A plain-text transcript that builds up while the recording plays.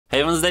Hey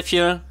everyone, Dave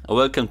here,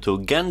 welcome to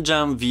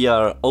Gunjam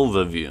VR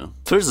overview.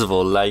 First of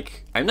all,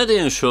 I'm not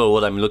even sure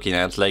what I'm looking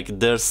at,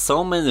 there's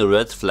so many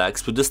red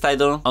flags with this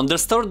title. On the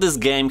store this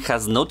game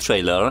has no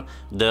trailer,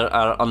 there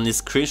are only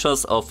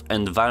screenshots of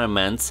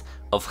environments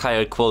of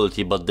higher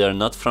quality, but they're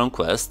not from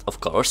Quest, of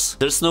course.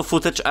 There's no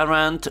footage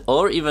around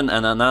or even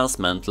an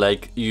announcement,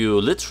 you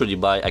literally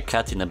buy a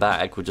cat in a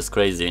bag, which is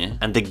crazy.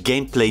 And the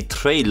gameplay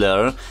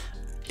trailer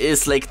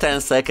is 10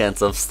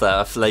 seconds of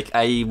stuff,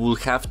 I will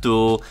have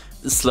to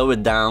slow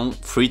it down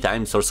 3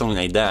 times or something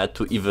like that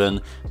to even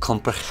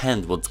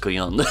comprehend what's going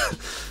on.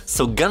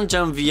 So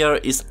Gunjam VR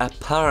is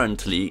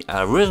apparently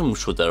a rhythm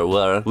shooter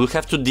where we'll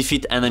have to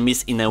defeat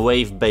enemies in a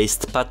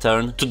wave-based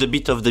pattern to the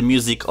beat of the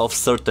music of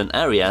certain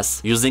areas,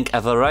 using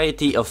a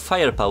variety of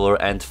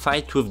firepower and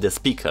fight with the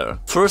speaker.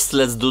 First,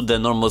 let's do the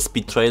normal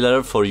speed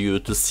trailer for you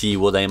to see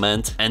what I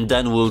meant, and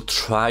then we'll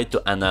try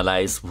to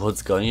analyze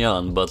what's going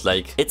on, but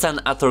it's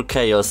an utter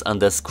chaos on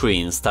the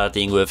screen,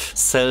 starting with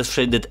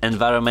cel-shaded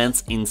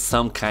environments in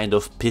some kind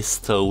of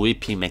pistol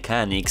whippy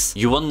mechanics.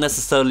 You won't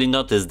necessarily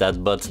notice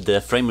that, but the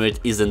frame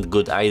rate isn't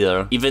good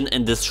either. Even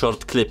in this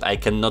short clip I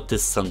can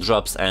notice some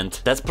drops, and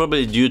that's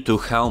probably due to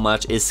how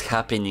much is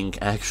happening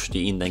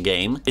actually in the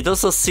game. It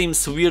also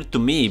seems weird to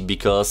me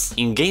because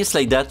in games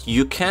like that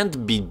you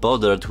can't be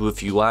bothered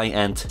with UI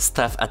and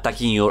stuff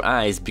attacking your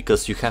eyes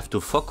because you have to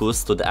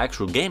focus to the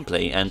actual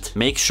gameplay and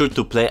make sure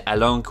to play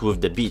along with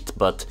the beat,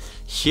 but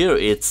here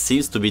it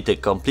seems to be the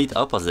complete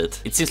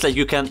opposite. It seems like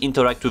you can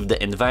interact with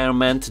the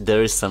environment,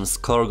 there is some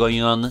score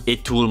going on,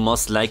 it will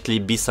most likely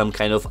be some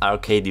kind of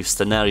arcade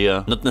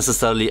scenario, not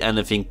necessarily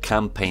anything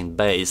campaign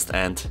based,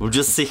 and we'll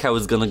just see how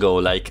it's gonna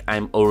go.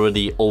 I'm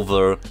already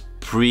over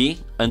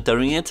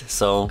pre-entering it,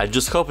 so I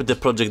just hope the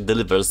project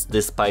delivers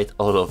despite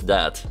all of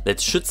that.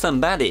 Let's shoot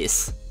some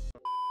baddies!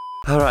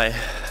 Alright,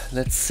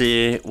 let's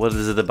see what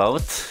is it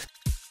about.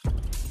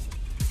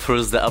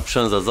 First the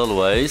options as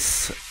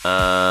always.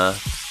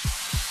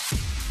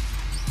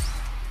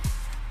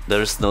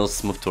 There's no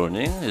smooth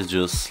turning, it's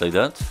just like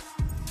that.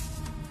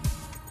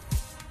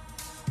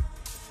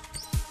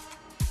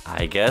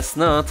 I guess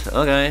not,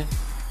 okay.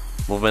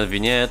 Movement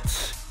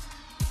vignette.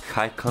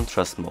 High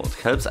contrast mode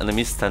helps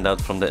enemies stand out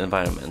from the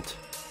environment.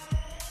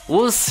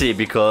 We'll see,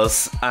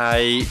 because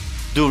I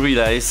do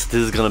realize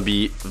this is gonna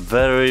be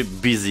very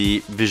busy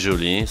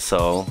visually,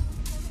 so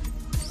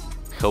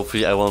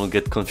hopefully I won't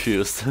get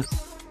confused.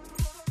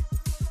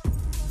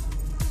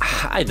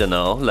 I don't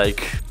know,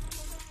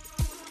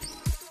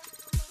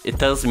 it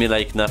tells me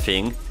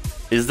nothing.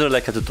 Is there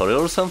a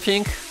tutorial or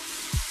something?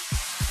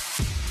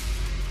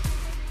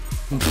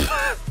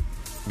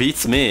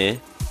 Beats me.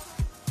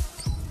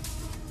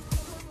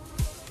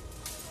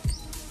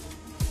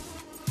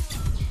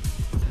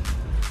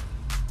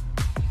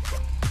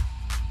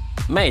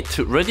 Mate,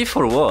 ready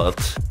for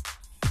what?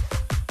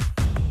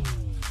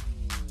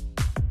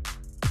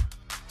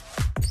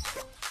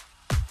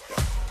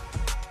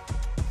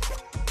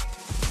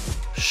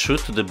 Shoot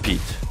to the beat.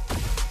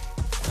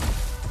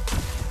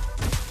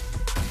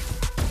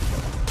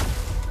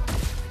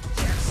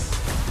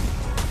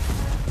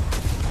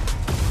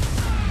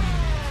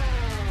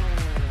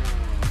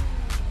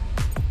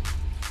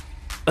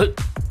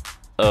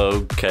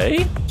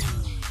 Okay.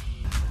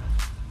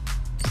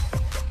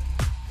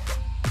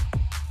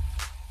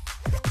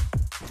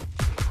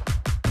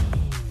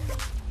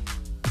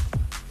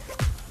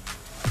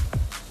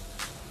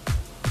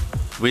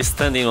 We're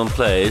standing on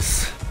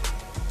place,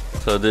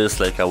 so this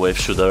is a wave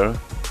shooter.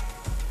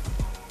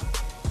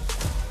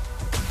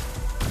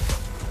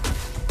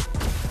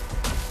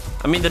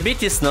 I mean, the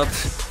beat is not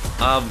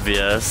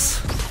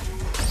obvious.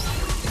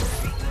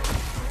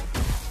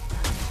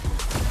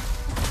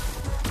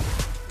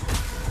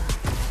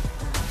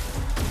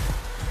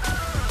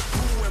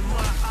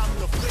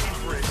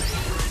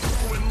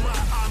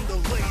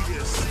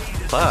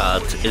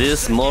 But it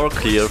is more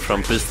clear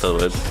from pistol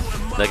whip.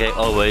 I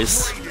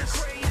always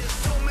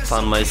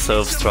found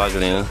myself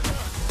struggling.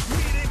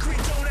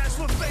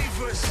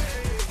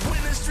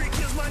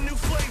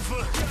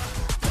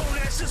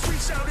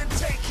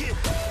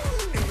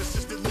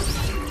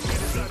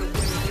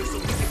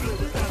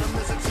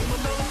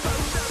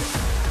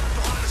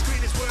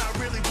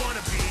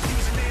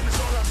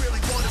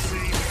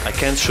 I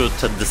can't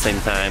shoot at the same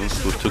time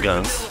with 2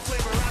 guns.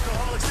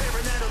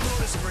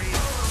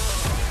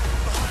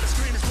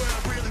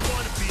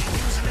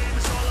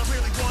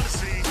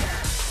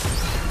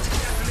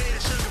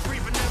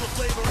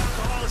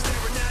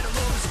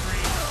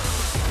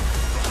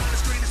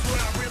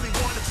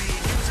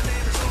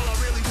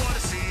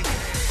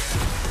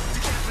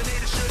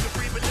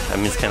 I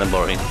mean, it's kind of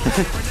boring.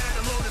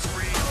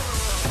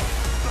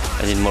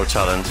 I need more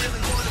challenge.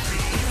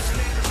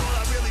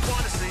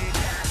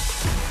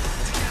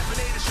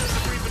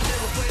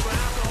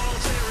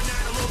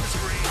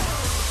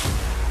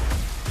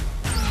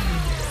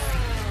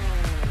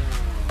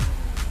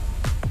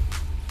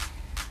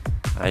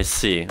 I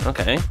see,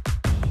 okay.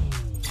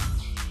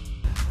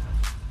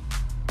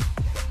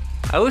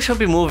 I wish I'd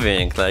be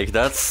moving, like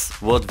that's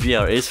what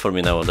VR is for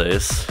me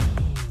nowadays.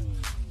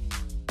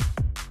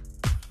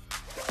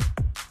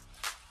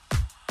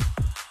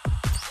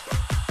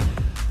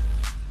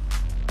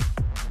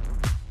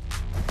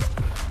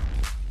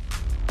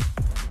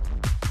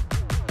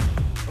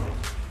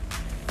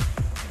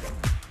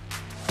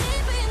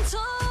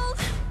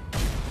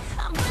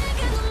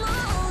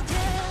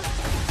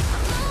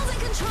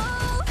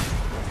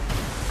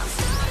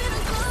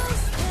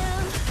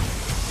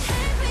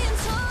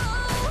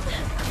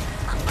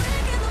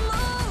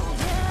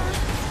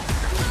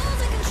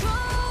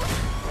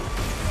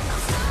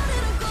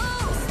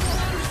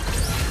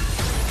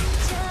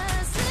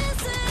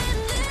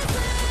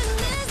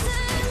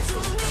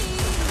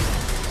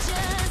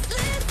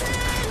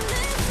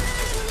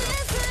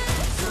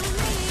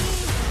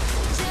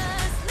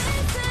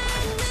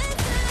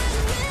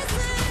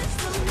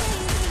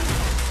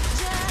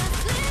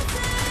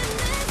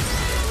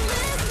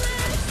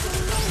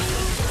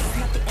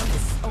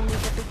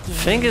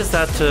 thing is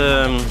that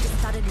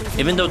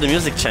even though the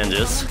music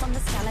changes,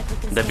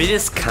 the beat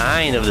is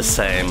kind of the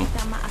same.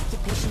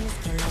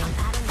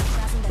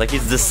 Like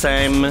it's the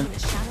same,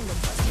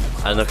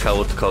 I don't know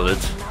how to call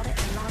it,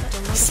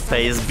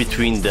 space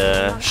between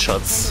the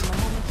shots.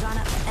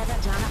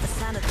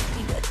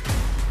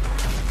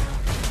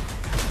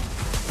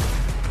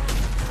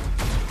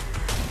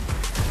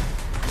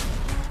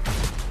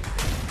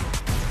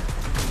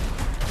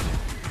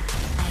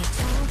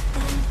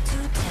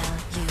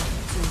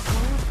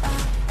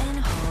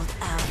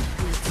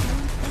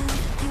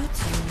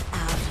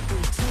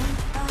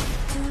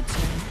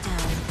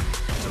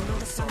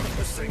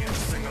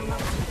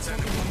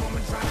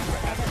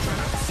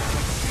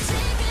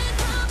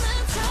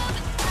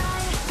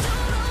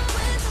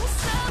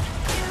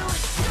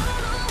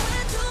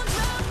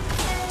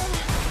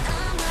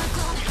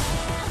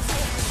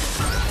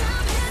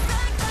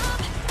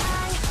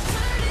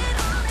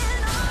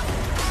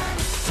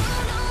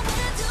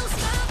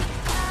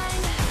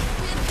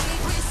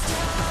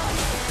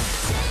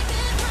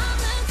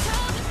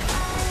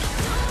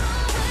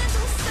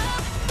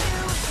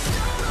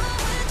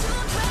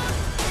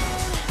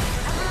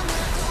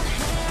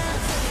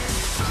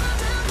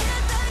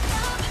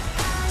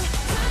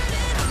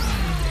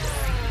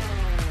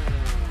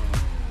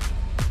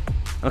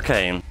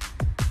 Okay,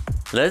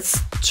 let's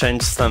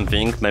change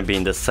something, maybe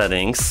in the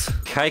settings.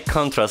 High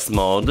contrast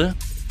mode,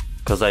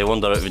 because I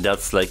wonder if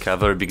that's like a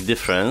very big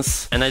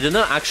difference. And I don't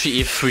know actually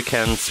if we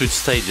can switch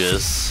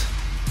stages.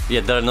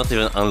 Yeah, they're not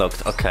even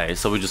unlocked. Okay,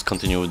 so we just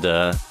continue with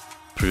the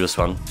previous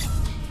one.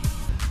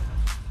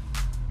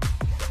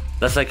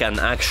 That's like an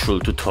actual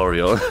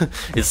tutorial.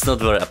 It's not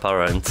very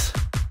apparent.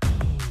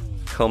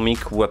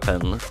 Comic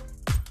weapon.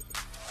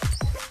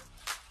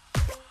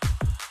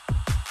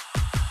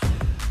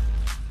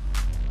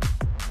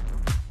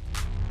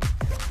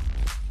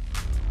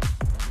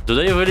 Do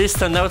they really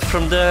stand out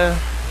from the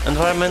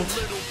environment?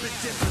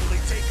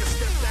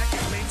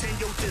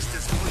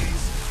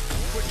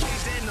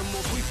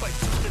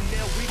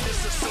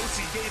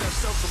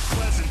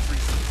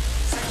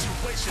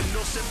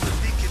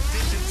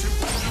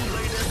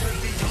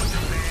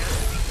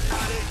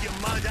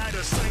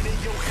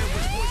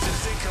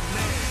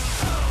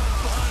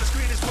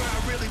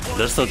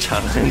 There's no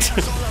challenge.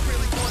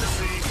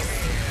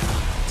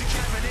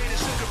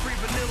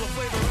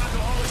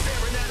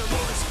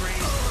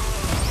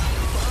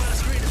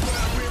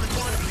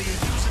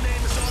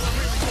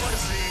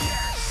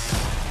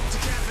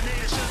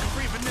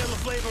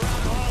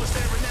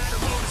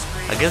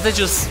 I guess they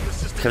just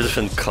have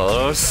different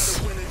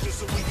colors.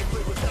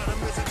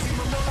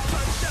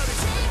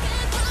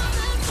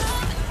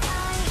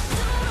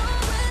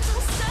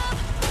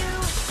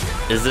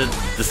 Is it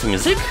this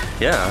music?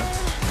 Yeah.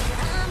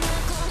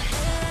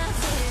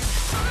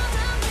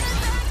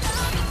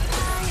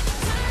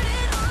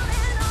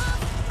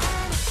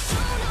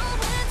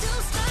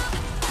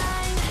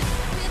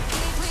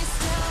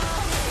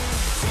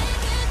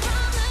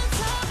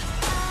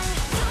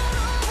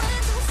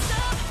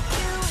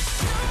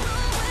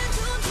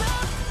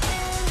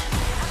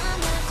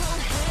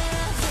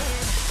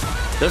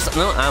 There's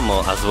no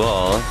ammo as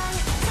well,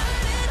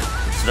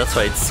 so that's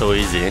why it's so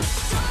easy.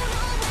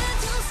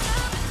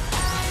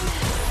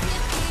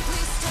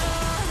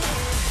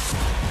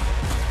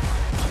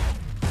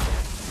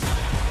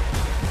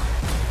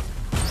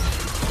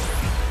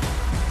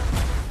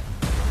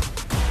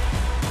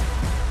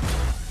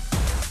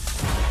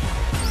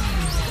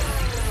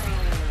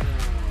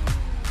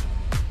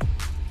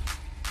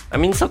 I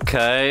mean, it's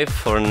okay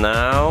for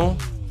now.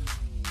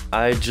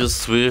 I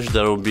just wish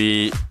there would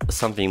be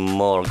something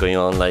more going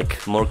on,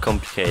 like more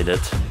complicated.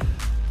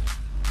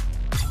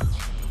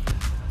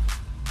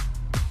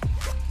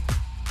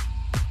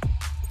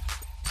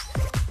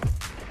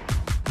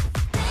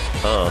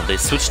 Oh, they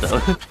switched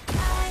now.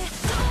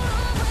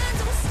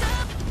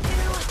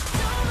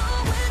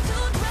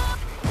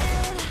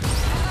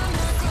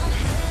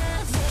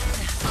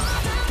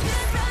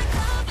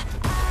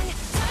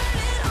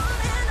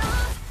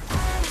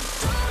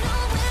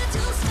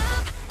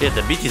 Yeah,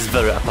 the beat is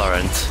very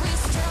apparent.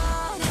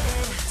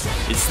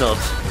 It's not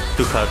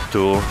too hard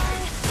to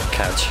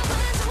catch.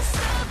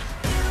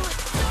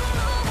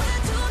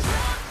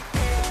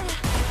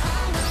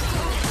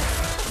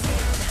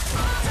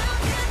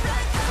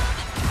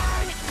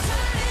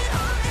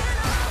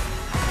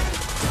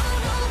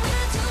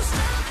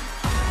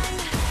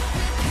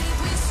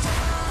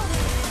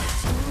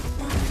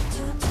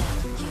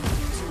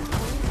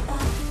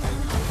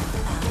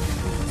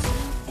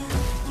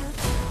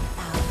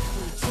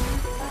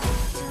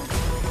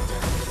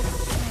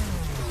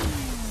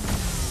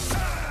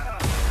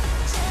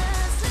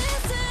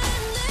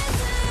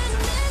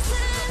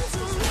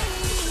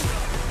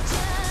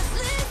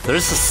 There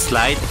is a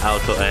slight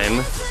auto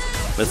aim,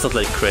 but it's not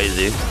like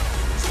crazy.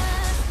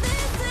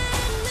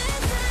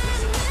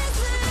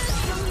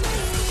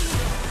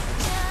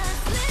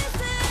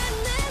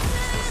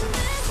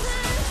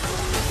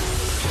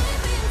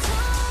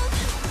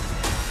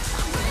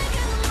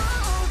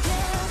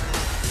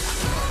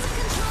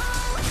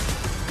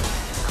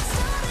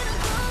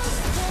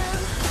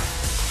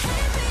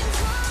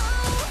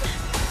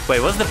 Wait,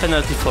 what's the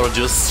penalty for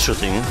just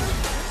shooting?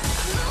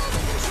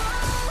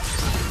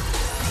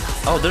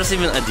 Oh, there's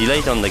even a delay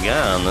on the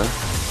gun.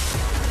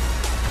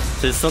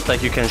 So it's not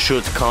like you can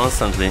shoot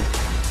constantly.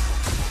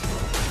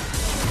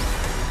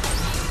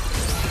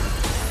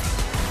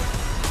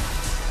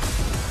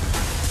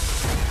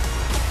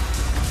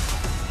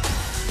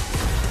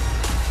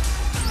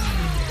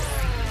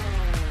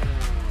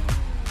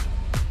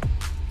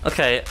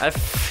 Okay, I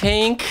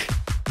think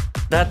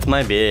that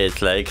might be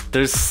it. Like,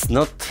 there's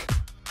not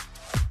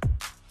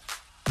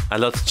a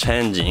lot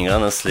changing,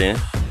 honestly.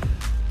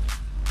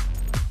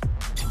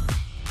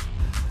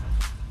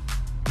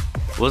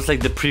 What's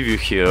like the preview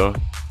here?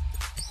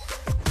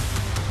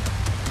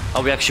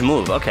 Oh, we actually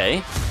move,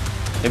 okay.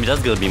 Maybe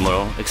that's gonna be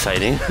more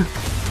exciting.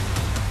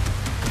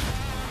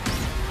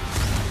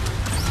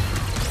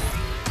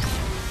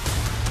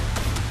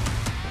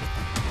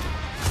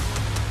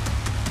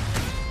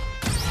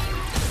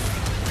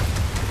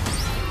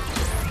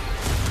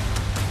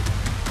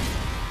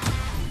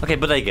 Okay,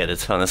 but I get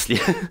it,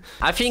 honestly.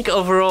 I think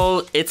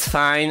overall it's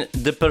fine.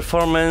 The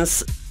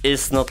performance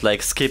is not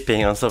like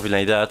skipping or something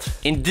like that.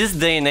 In this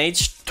day and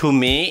age, to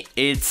me,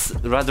 it's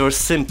rather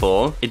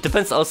simple. It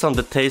depends also on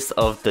the taste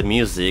of the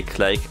music.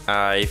 Like,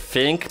 I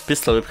think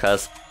Pistol Whip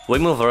has way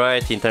more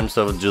variety in terms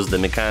of just the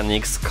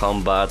mechanics,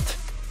 combat,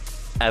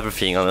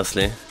 everything,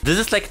 honestly. This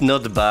is like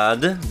not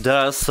bad. There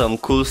are some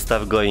cool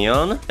stuff going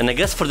on. And I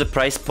guess for the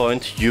price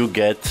point, you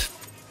get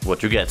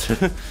what you get.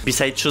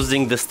 Besides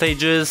choosing the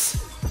stages,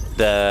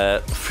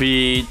 the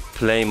free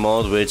play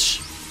mode, which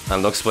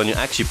unlocks when you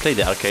actually play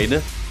the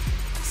arcade,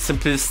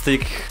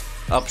 simplistic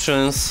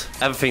options,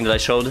 everything that I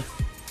showed,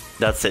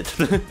 that's it.